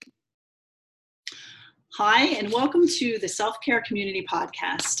Hi, and welcome to the Self-Care Community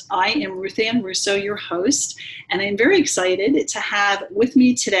Podcast. I am Ruth Ann Russo, your host, and I'm very excited to have with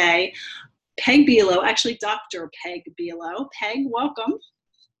me today Peg Below, actually Dr. Peg Below. Peg, welcome.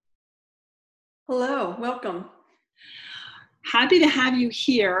 Hello, welcome. Happy to have you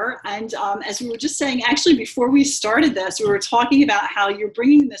here. And as we were just saying, actually, before we started this, we were talking about how you're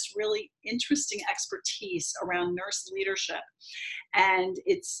bringing this really interesting expertise around nurse leadership. And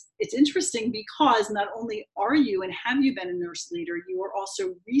it's interesting because not only are you and have you been a nurse leader, you are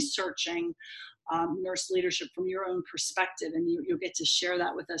also researching nurse leadership from your own perspective, and you'll get to share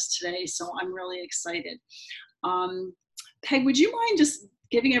that with us today. So I'm really excited. Peg, would you mind just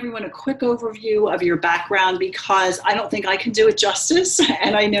giving everyone a quick overview of your background, because I don't think I can do it justice,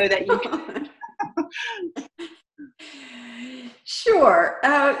 and I know that you can. Sure.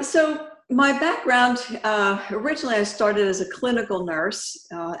 So my background, originally I started as a clinical nurse,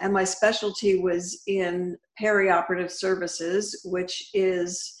 and my specialty was in perioperative services, which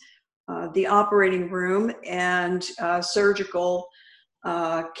is the operating room and surgical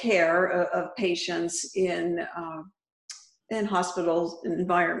care of patients in hospitals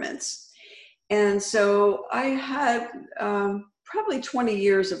environments. And so I had probably 20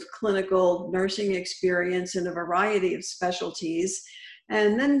 years of clinical nursing experience in a variety of specialties,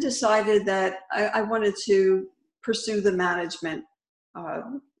 and then decided that I wanted to pursue the management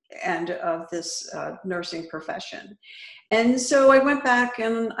end of this nursing profession. And so I went back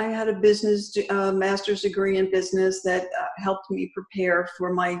and I had a business, master's degree in business that helped me prepare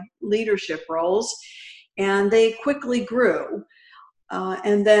for my leadership roles. And they quickly grew.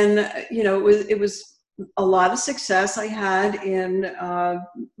 And then, it was a lot of success I had in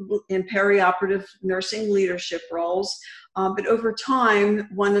perioperative nursing leadership roles. But over time,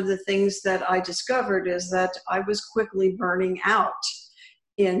 one of the things that I discovered is that I was quickly burning out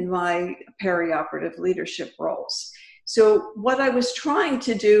in my perioperative leadership roles. So what I was trying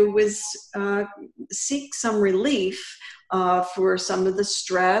to do was seek some relief for some of the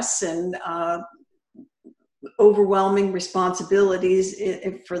stress and overwhelming responsibilities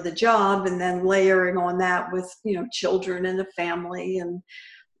for the job, and then layering on that with children and a family and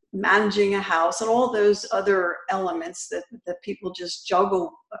managing a house and all those other elements that people just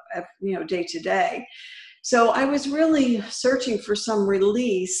juggle day to day. So I was really searching for some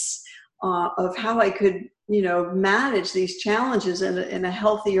release of how I could manage these challenges in a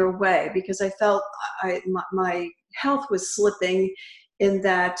healthier way, because I felt my health was slipping, in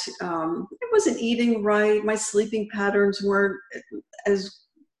that I wasn't eating right. My sleeping patterns weren't as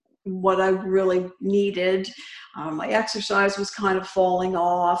what I really needed. My exercise was kind of falling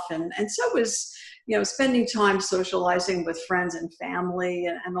off, and so was spending time socializing with friends and family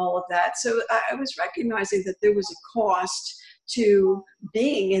and all of that. So I was recognizing that there was a cost to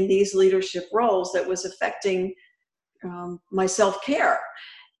being in these leadership roles that was affecting my self-care.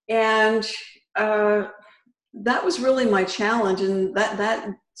 And that was really my challenge, and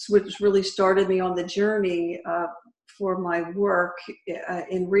that's what really started me on the journey for my work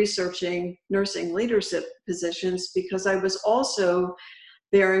in researching nursing leadership positions, because I was also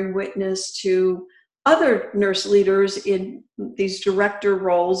bearing witness to other nurse leaders in these director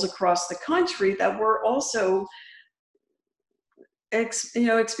roles across the country that were also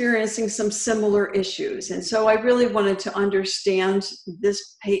experiencing some similar issues. And so I really wanted to understand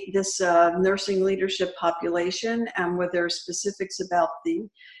this nursing leadership population, and were there specifics about the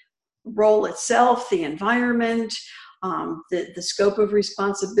role itself, the environment, the scope of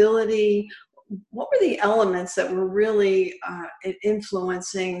responsibility. What were the elements that were really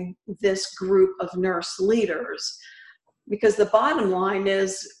influencing this group of nurse leaders? Because the bottom line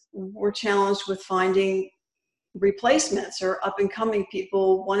is, we're challenged with finding replacements or up and coming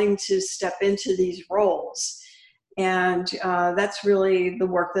people wanting to step into these roles. And that's really the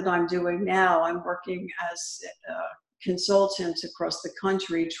work that I'm doing now. I'm working as a consultant across the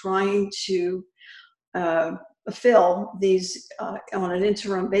country, trying to fill these, on an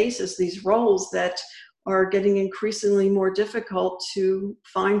interim basis, these roles that are getting increasingly more difficult to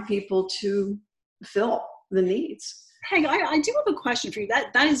find people to fill the needs. Peg, I do have a question for you.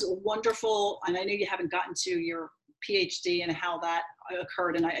 That is wonderful, and I know you haven't gotten to your PhD and how that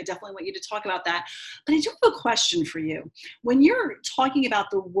occurred, and I definitely want you to talk about that. But I do have a question for you. When you're talking about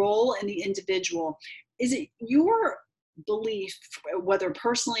the role in the individual, is it your belief, whether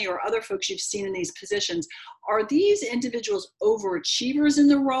personally or other folks you've seen in these positions, are these individuals overachievers in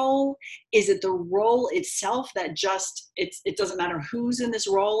the role? Is it the role itself that just, it doesn't matter who's in this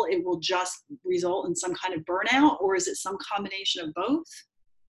role, it will just result in some kind of burnout? Or is it some combination of both?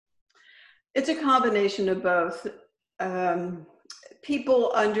 It's a combination of both.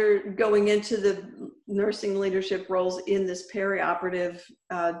 People going into the nursing leadership roles in this perioperative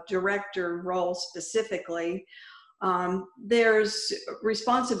director role specifically, there's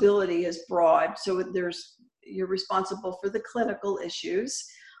responsibility is broad. So you're responsible for the clinical issues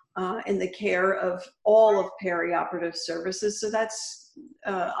in the care of all of perioperative services. So that's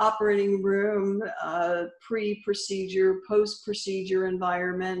operating room, pre-procedure, post-procedure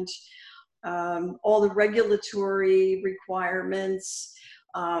environment, all the regulatory requirements,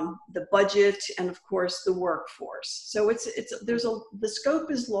 the budget, and of course the workforce. So the scope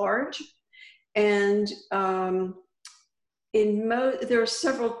is large, and there are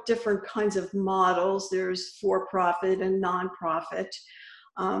several different kinds of models. There's for-profit and nonprofit,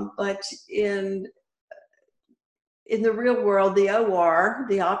 but in the real world, the OR,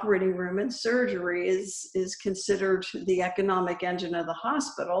 the operating room, and surgery is considered the economic engine of the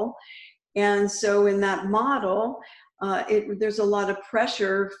hospital. And so in that model, there's a lot of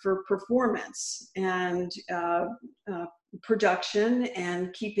pressure for performance and production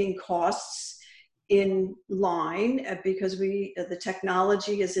and keeping costs in line, because the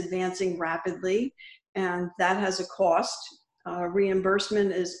technology is advancing rapidly, and that has a cost.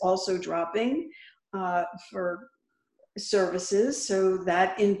 Reimbursement is also dropping for services, so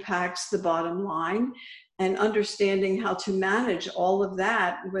that impacts the bottom line. And understanding how to manage all of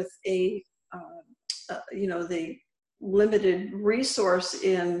that with the limited resource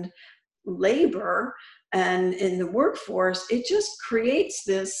in labor and in the workforce, it just creates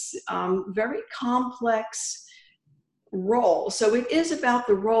this very complex role. So it is about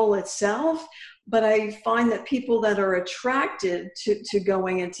the role itself, but I find that people that are attracted to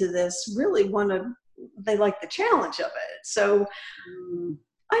going into this really they like the challenge of it. So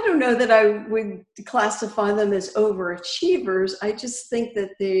I don't know that I would classify them as overachievers. I just think that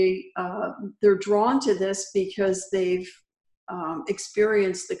they're drawn to this because they've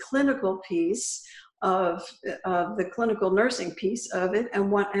experienced the clinical piece of the clinical nursing piece of it,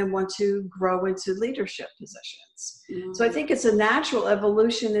 and want to grow into leadership positions. So I think it's a natural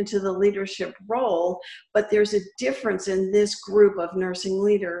evolution into the leadership role, but there's a difference in this group of nursing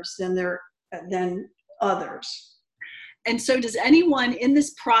leaders than others. And so does anyone in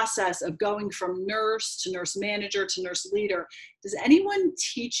this process of going from nurse to nurse manager to nurse leader, does anyone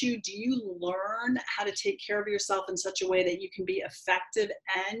teach you, do you learn how to take care of yourself in such a way that you can be effective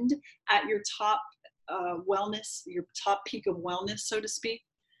and at your top wellness, your top peak of wellness, so to speak?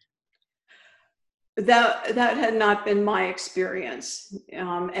 That had not been my experience.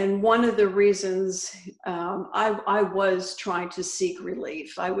 And one of the reasons I was trying to seek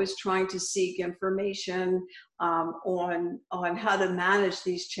relief, I was trying to seek information on how to manage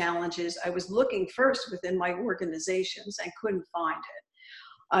these challenges. I was looking first within my organizations and couldn't find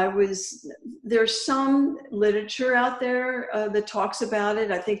it. There's some literature out there that talks about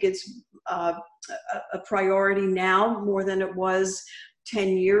it. I think it's a priority now more than it was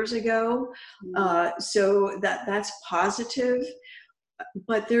 10 years ago. So that's positive,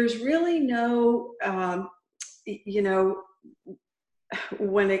 but there's really no,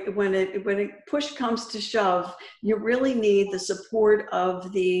 when push comes to shove, you really need the support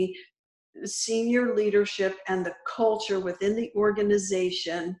of the senior leadership and the culture within the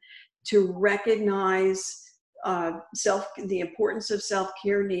organization to recognize the importance of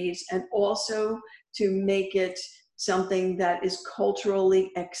self-care needs, and also to make it something that is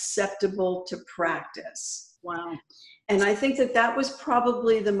culturally acceptable to practice. Wow. And I think that was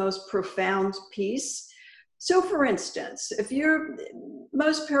probably the most profound piece. So for instance,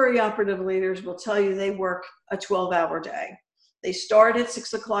 most perioperative leaders will tell you they work a 12-hour day. They start at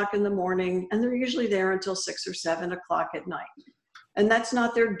 6 o'clock in the morning, and they're usually there until 6 or 7 o'clock at night. And that's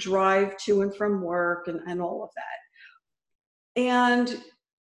not their drive to and from work and all of that. And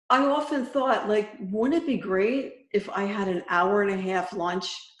I often thought, wouldn't it be great if I had an hour and a half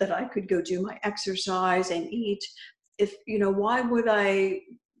lunch that I could go do my exercise and eat? Why would I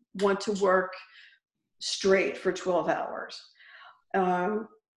want to work straight for 12 hours? And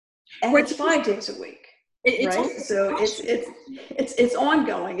it's 5 days a week. Right? So it's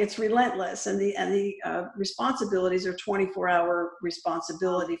ongoing, it's relentless, and the responsibilities are 24-hour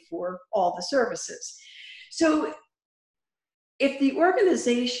responsibility for all the services. So if the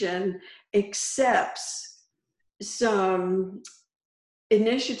organization accepts some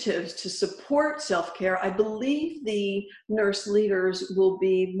initiatives to support self-care, I believe the nurse leaders will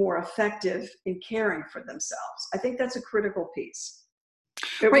be more effective in caring for themselves. I think that's a critical piece.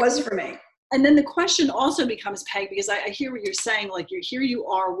 It was for me. And then the question also becomes, Peg, because I hear what you're saying, here you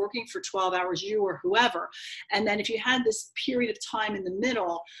are working for 12 hours, you or whoever. And then if you had this period of time in the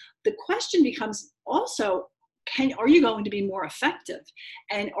middle, the question becomes also, are you going to be more effective,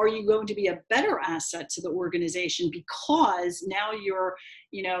 and are you going to be a better asset to the organization, because now your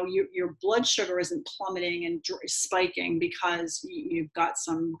blood sugar isn't plummeting and spiking because you've got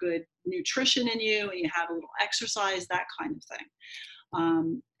some good nutrition in you and you have a little exercise, that kind of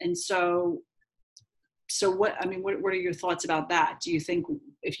thing. And so what are your thoughts about that? Do you think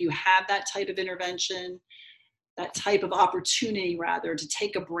if you have that type of intervention, that type of opportunity rather, to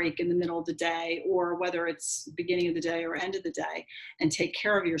take a break in the middle of the day, or whether it's beginning of the day or end of the day, and take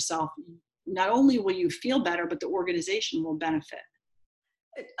care of yourself, not only will you feel better, but the organization will benefit?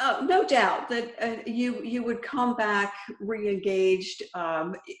 No doubt that you would come back re-engaged.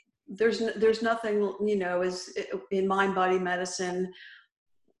 There's nothing, as in mind body medicine,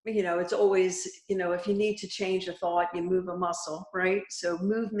 it's always, if you need to change a thought, you move a muscle, right? So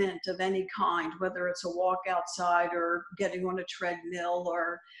movement of any kind, whether it's a walk outside or getting on a treadmill,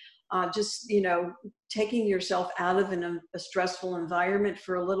 or just, taking yourself out of a stressful environment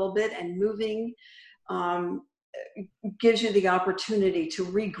for a little bit and moving, gives you the opportunity to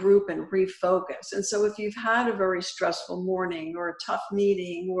regroup and refocus. And so if you've had a very stressful morning or a tough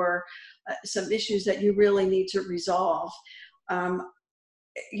meeting, or some issues that you really need to resolve,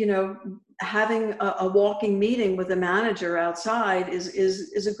 having a walking meeting with a manager outside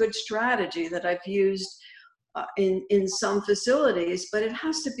is a good strategy that I've used in some facilities, but it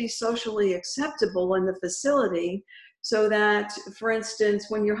has to be socially acceptable in the facility, so that, for instance,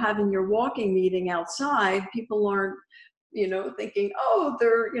 when you're having your walking meeting outside, people aren't, thinking, oh,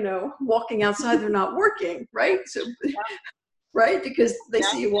 they're, walking outside, they're not working, right? So right? Because they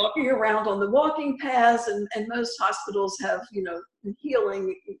see you walking around on the walking paths, and most hospitals have,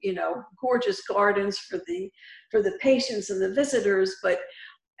 healing, gorgeous gardens for the patients and the visitors, but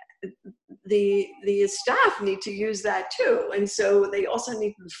the staff need to use that too. And so they also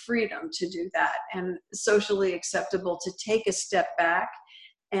need the freedom to do that, and socially acceptable to take a step back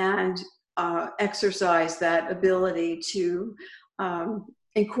and exercise that ability to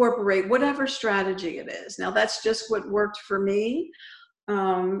incorporate whatever strategy it is. Now, that's just what worked for me.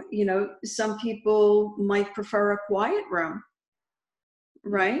 Some people might prefer a quiet room,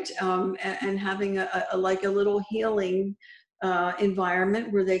 right? And having a little healing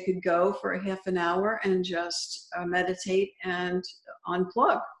environment where they could go for a half an hour and just meditate and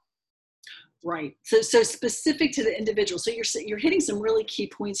unplug. Right. So specific to the individual. So you're hitting some really key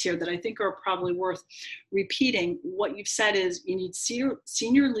points here that I think are probably worth repeating. What you've said is you need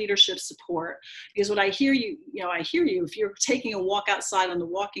senior leadership support, because what I hear you, if you're taking a walk outside on the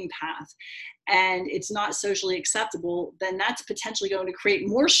walking path and it's not socially acceptable, then that's potentially going to create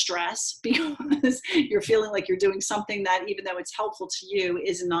more stress, because you're feeling like you're doing something that, even though it's helpful to you,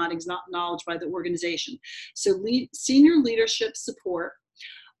 is not acknowledged by the organization. So senior leadership support,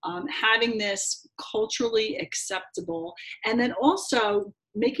 having this culturally acceptable, and then also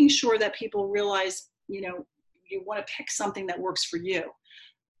making sure that people realize, you want to pick something that works for you.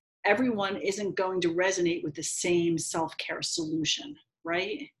 Everyone isn't going to resonate with the same self-care solution,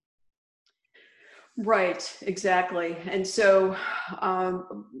 right? Right, exactly. And so,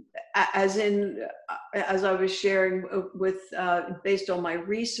 as I was sharing with, based on my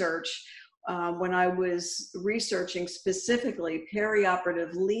research, when I was researching specifically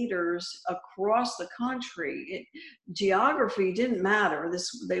perioperative leaders across the country, geography didn't matter.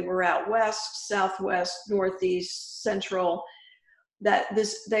 They were out west, southwest, northeast, central.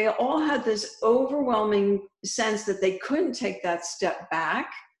 They all had this overwhelming sense that they couldn't take that step back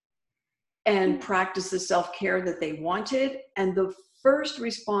and practice the self-care that they wanted. And the first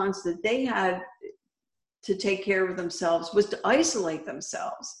response that they had to take care of themselves was to isolate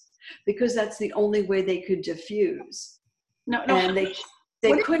themselves, because that's the only way they could diffuse. No. And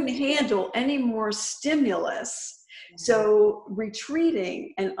they couldn't handle any more stimulus. So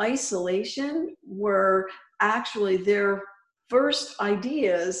retreating and isolation were actually their first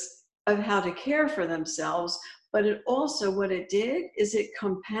ideas of how to care for themselves. But it also, what it did is it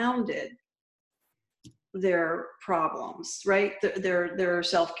compounded their problems, right? Their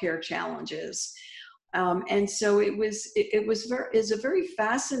self-care challenges. And so is a very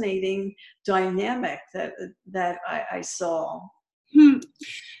fascinating dynamic that I saw.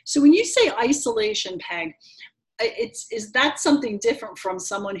 So when you say isolation, Peg, is that something different from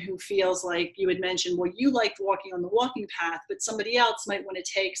someone who feels like, you had mentioned, well, you liked walking on the walking path, but somebody else might want to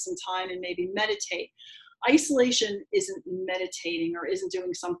take some time and maybe meditate? Isolation isn't meditating, or isn't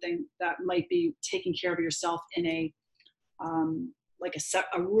doing something that might be taking care of yourself in a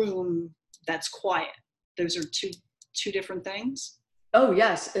room that's quiet. Those are two different things. Oh,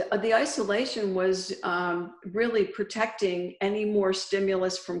 yes. The isolation was really protecting any more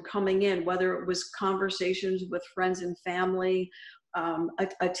stimulus from coming in, whether it was conversations with friends and family,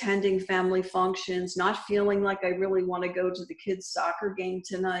 attending family functions, not feeling like I really want to go to the kids' soccer game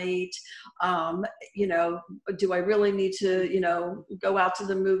tonight. Um, you know, do I really need to, go out to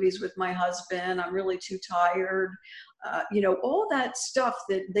the movies with my husband? I'm really too tired. All that stuff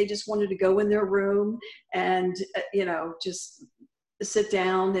that they just wanted to go in their room and, just sit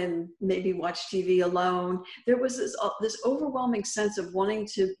down and maybe watch TV alone. There was this overwhelming sense of wanting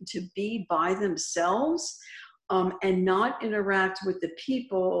to be by themselves, and not interact with the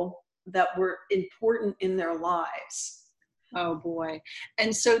people that were important in their lives. Oh boy.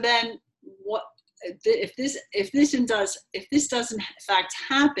 And so then what if this doesn't in fact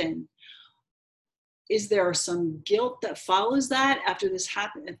happen, is there some guilt that follows that after this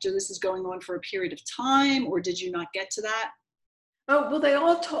is going on for a period of time, or did you not get to that? Oh, well, they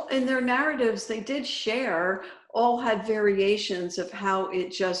all told in their narratives, they did share, all had variations of how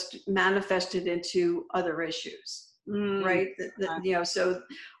it just manifested into other issues, Mm, right? So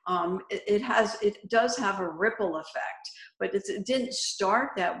it does have a ripple effect, but it didn't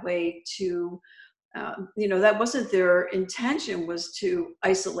start that way that wasn't their intention, was to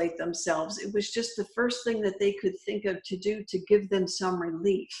isolate themselves. It was just the first thing that they could think of to do to give them some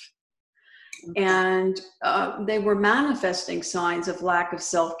relief. okay. And they were manifesting signs of lack of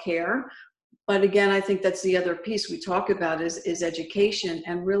self-care. But again, I think that's the other piece we talk about is education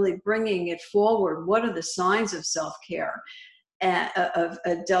and really bringing it forward. What are the signs of self-care, of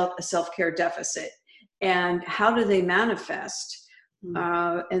a self-care deficit, and how do they manifest?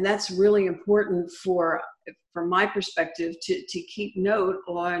 Mm. And that's really important from my perspective to keep note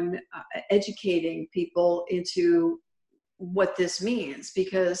on educating people into what this means,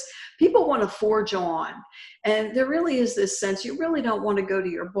 because people want to forge on, and there really is this sense you really don't want to go to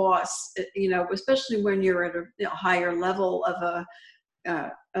your boss, especially when you're at a higher level of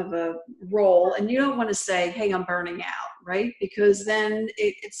a role, and you don't want to say, hey, I'm burning out, right? Because then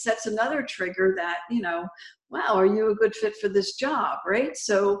it sets another trigger that, wow, are you a good fit for this job, right?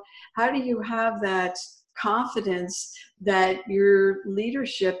 So how do you have that confidence that your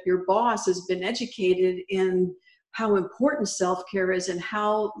leadership, your boss, has been educated in how important self-care is, and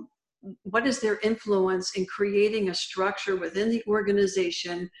what is their influence in creating a structure within the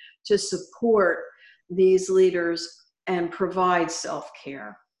organization to support these leaders and provide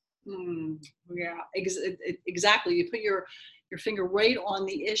self-care? Mm, yeah, exactly. You put your finger right on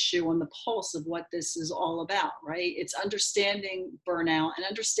the issue, on the pulse of what this is all about, right? It's understanding burnout and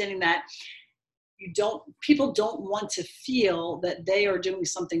understanding that people don't want to feel that they are doing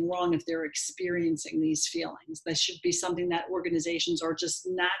something wrong if they're experiencing these feelings. That should be something that organizations are just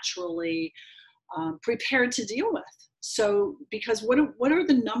naturally prepared to deal with. So, because what are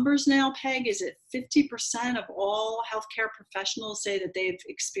the numbers now, Peg? Is it 50% of all healthcare professionals say that they've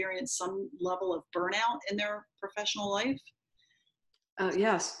experienced some level of burnout in their professional life?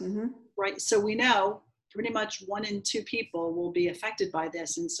 Yes. Mm-hmm. Right. So we know pretty much 1 in 2 people will be affected by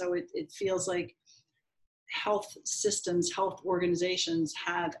this. And so it feels like health systems, health organizations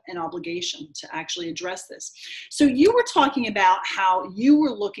have an obligation to actually address this. So you were talking about how you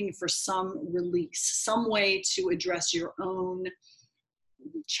were looking for some release, some way to address your own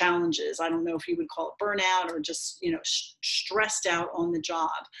challenges. I don't know if you would call it burnout or just, stressed out on the job.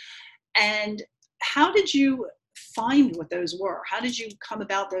 And how did you find what those were? How did you come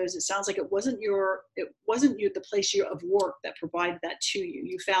about those? It sounds like it wasn't the place of work that provided that to you.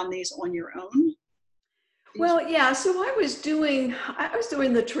 You found these on your own. Well, yeah. So I was doing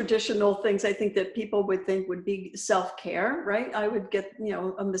the traditional things I think that people would think would be self-care, right? I would get,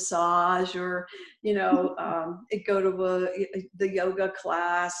 a massage, or, go to the yoga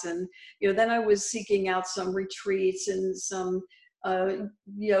class. And, then I was seeking out some retreats and some uh,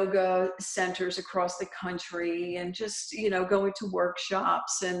 yoga centers across the country, and just, going to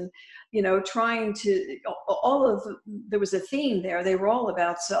workshops, and, trying to, there was a theme there. They were all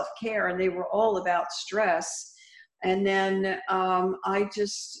about self-care, and they were all about stress. And then I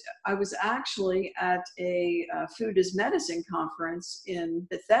was actually at a food as medicine conference in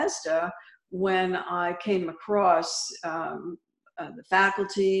Bethesda when I came across the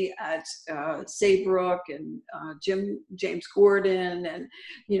faculty at Saybrook, and James Gordon, and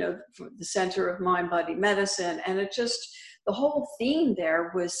the Center of Mind Body Medicine. And the whole theme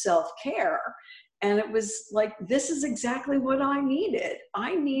there was self-care. And it was like, this is exactly what I needed.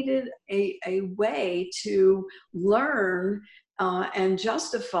 I needed a way to learn and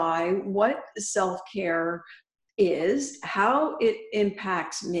justify what self-care is how it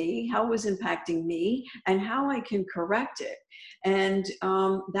impacts me, how it was impacting me, and how I can correct it. And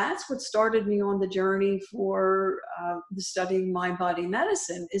that's what started me on the journey for studying mind body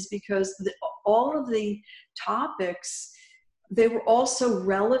medicine, is because all of the topics, they were all so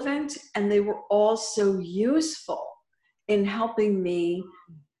relevant and they were all so useful in helping me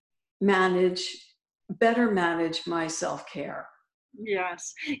better manage my self-care.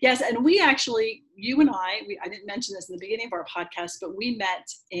 Yes. Yes. And we actually, you and I didn't mention this in the beginning of our podcast, but we met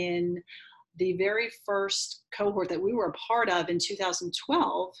in the very first cohort that we were a part of in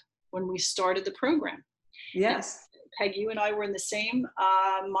 2012 when we started the program. Yes. And Peg, you and I were in the same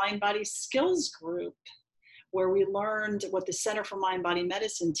mind body skills group, where we learned what the Center for Mind Body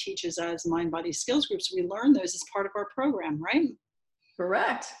Medicine teaches as mind body skills groups. We learned those as part of our program, right?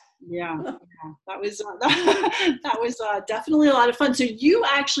 Correct. Yeah, that was definitely a lot of fun. So you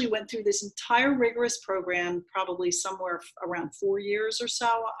actually went through this entire rigorous program, probably somewhere around 4 years or so,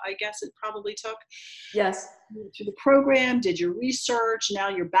 I guess it probably took. Yes. Through the program, did your research. Now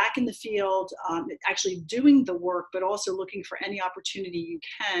you're back in the field, actually doing the work, but also looking for any opportunity you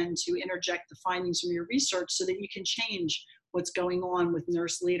can to interject the findings from your research so that you can change what's going on with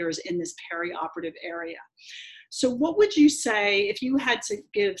nurse leaders in this perioperative area. So what would you say if you had to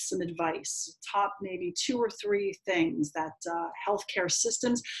give some advice, top maybe 2 or 3 things that healthcare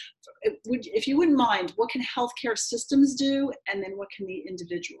systems, if you wouldn't mind, what can healthcare systems do, and then what can the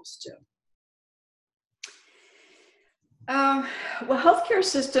individuals do? Well, healthcare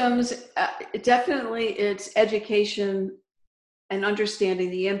systems, definitely it's education and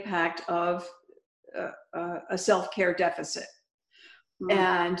understanding the impact of a self-care deficit.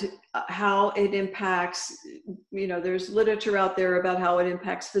 And how it impacts, there's literature out there about how it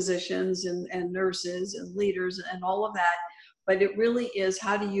impacts physicians and nurses and leaders and all of that, but it really is,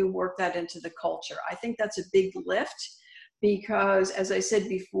 how do you work that into the culture? I think that's a big lift, because as I said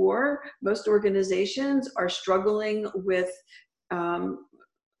before, most organizations are struggling with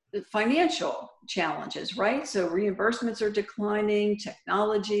financial challenges, right? So reimbursements are declining,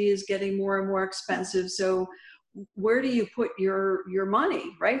 technology is getting more and more expensive. So where do you put your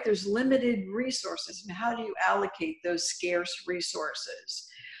money, right? There's limited resources, and how do you allocate those scarce resources?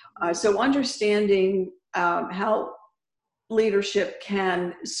 So understanding how leadership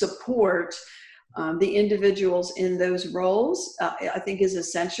can support the individuals in those roles, I think is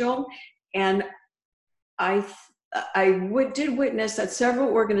essential. And I did witness that several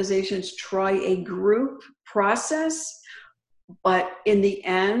organizations try a group process, but in the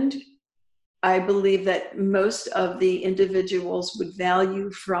end, I believe that most of the individuals would value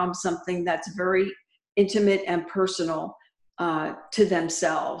from something that's very intimate and personal to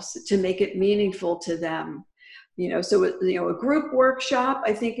themselves, to make it meaningful to them. So a group workshop,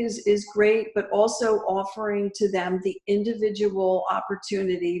 I think is great, but also offering to them the individual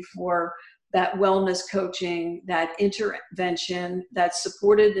opportunity for that wellness coaching, that intervention that's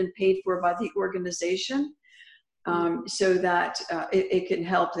supported and paid for by the organization. So that it can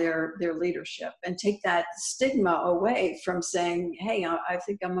help their leadership and take that stigma away from saying, hey, I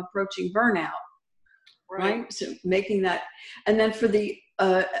think I'm approaching burnout, right? So making that, and then for the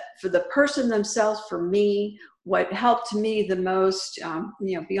person themselves, for me, what helped me the most,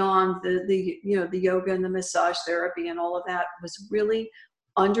 beyond the yoga and the massage therapy and all of that, was really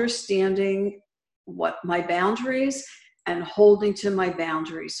understanding what my boundaries and holding to my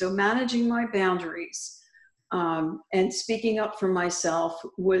boundaries. So managing my boundaries. And speaking up for myself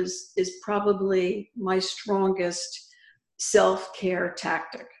is probably my strongest self-care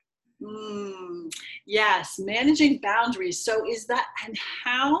tactic. Yes, managing boundaries. So is that, and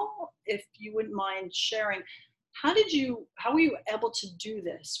how, if you wouldn't mind sharing, how were you able to do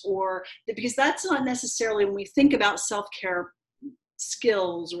this? Or, because that's not necessarily, when we think about self-care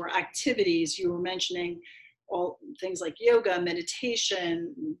skills or activities, you were mentioning all things like yoga,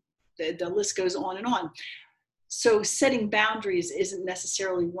 meditation, the list goes on and on. So setting boundaries isn't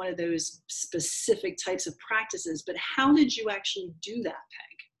necessarily one of those specific types of practices, but how did you actually do that,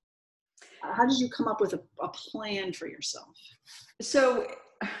 Peg? How did you come up with a plan for yourself? So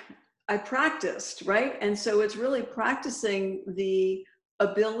I practiced, right? And so it's really practicing the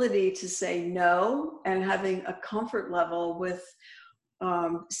ability to say no, and having a comfort level with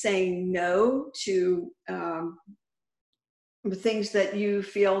saying no to things that you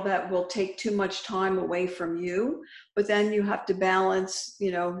feel that will take too much time away from you, but then you have to balance,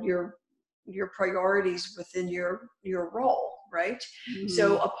 your priorities within your role, right? Mm-hmm.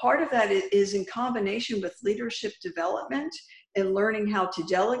 So a part of that is in combination with leadership development and learning how to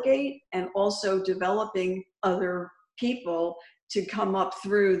delegate, and also developing other people to come up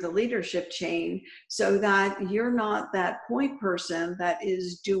through the leadership chain so that you're not that point person that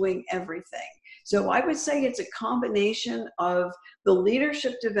is doing everything. So I would say it's a combination of the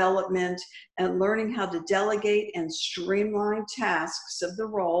leadership development and learning how to delegate and streamline tasks of the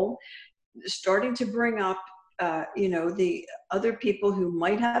role, starting to bring up the other people who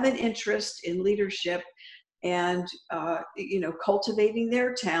might have an interest in leadership, and cultivating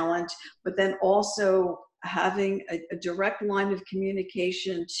their talent, but then also having a direct line of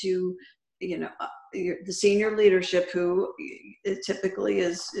communication to the senior leadership, who typically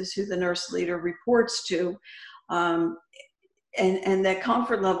is who the nurse leader reports to, and that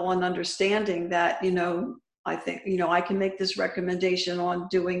comfort level and understanding that I think I can make this recommendation on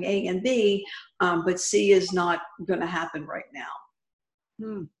doing A and B, but C is not going to happen right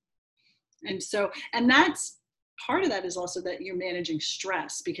now. And that's part of that is also that you're managing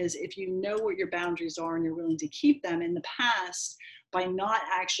stress, because if you know what your boundaries are and you're willing to keep them, in the past, by not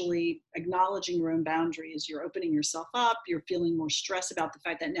actually acknowledging your own boundaries, you're opening yourself up, you're feeling more stress about the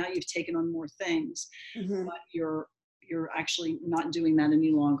fact that now you've taken on more things, but you're actually not doing that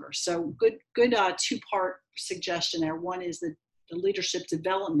any longer. So good two-part suggestion there. One is the leadership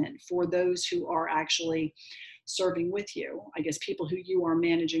development for those who are actually serving with you, I guess people who you are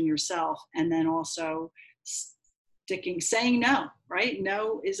managing yourself, and then also saying no, right?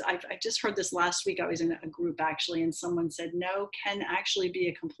 No is, I just heard this last week. I was in a group actually, and someone said no can actually be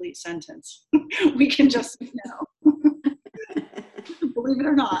a complete sentence. We can just say no. Believe it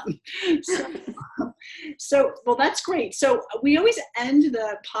or not. So, well, that's great. So we always end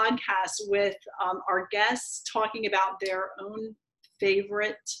the podcast with our guests talking about their own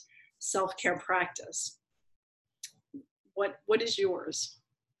favorite self-care practice. What is yours?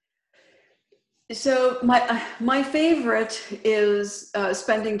 So my favorite is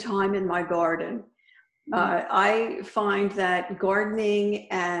spending time in my garden. I find that gardening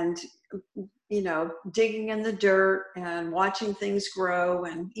and digging in the dirt and watching things grow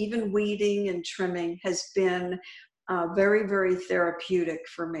and even weeding and trimming has been very, very therapeutic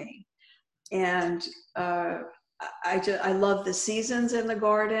for me. And I love the seasons in the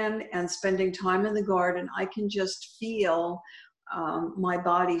garden and spending time in the garden. I can just feel my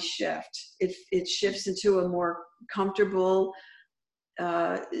body shift. It shifts into a more comfortable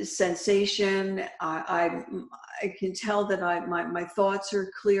sensation. I can tell that my thoughts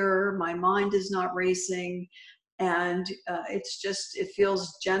are clearer, my mind is not racing, and it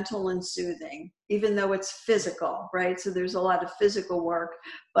feels gentle and soothing, even though it's physical, right? So there's a lot of physical work,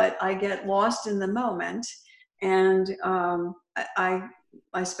 but I get lost in the moment, and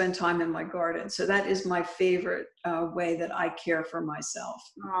I spend time in my garden. So that is my favorite way that I care for myself.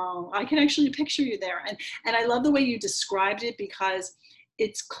 Oh, I can actually picture you there. And I love the way you described it, because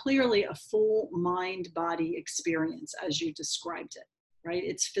it's clearly a full mind-body experience as you described it, right?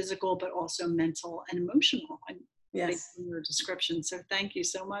 It's physical, but also mental and emotional. Yes. In your description. So thank you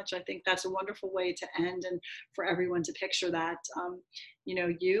so much. I think that's a wonderful way to end, and for everyone to picture that,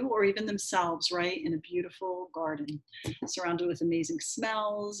 you or even themselves, right, in a beautiful garden, surrounded with amazing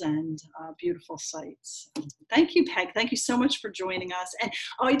smells and beautiful sights. Thank you, Peg. Thank you so much for joining us. And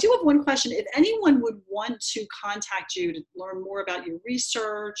I do have one question. If anyone would want to contact you to learn more about your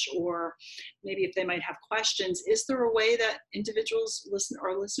research, or maybe if they might have questions, is there a way that individuals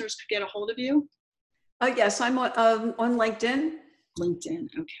our listeners could get a hold of you? Yes, I'm on LinkedIn. LinkedIn,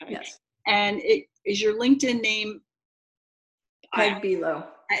 okay. Yes. And is your LinkedIn name? Peg Bilo.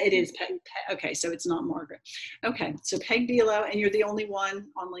 It is Peg. Okay, so it's not Margaret. Okay, so Peg Bilo, and you're the only one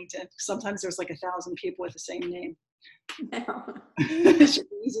on LinkedIn. Sometimes there's like 1,000 people with the same name. No. It should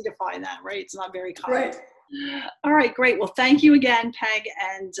be easy to find that, right? It's not very common. Right. All right, great. Well, thank you again, Peg,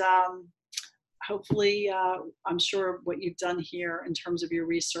 and hopefully, I'm sure what you've done here in terms of your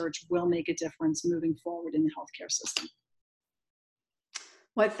research will make a difference moving forward in the healthcare system.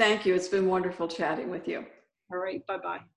 Well, thank you. It's been wonderful chatting with you. All right, bye-bye.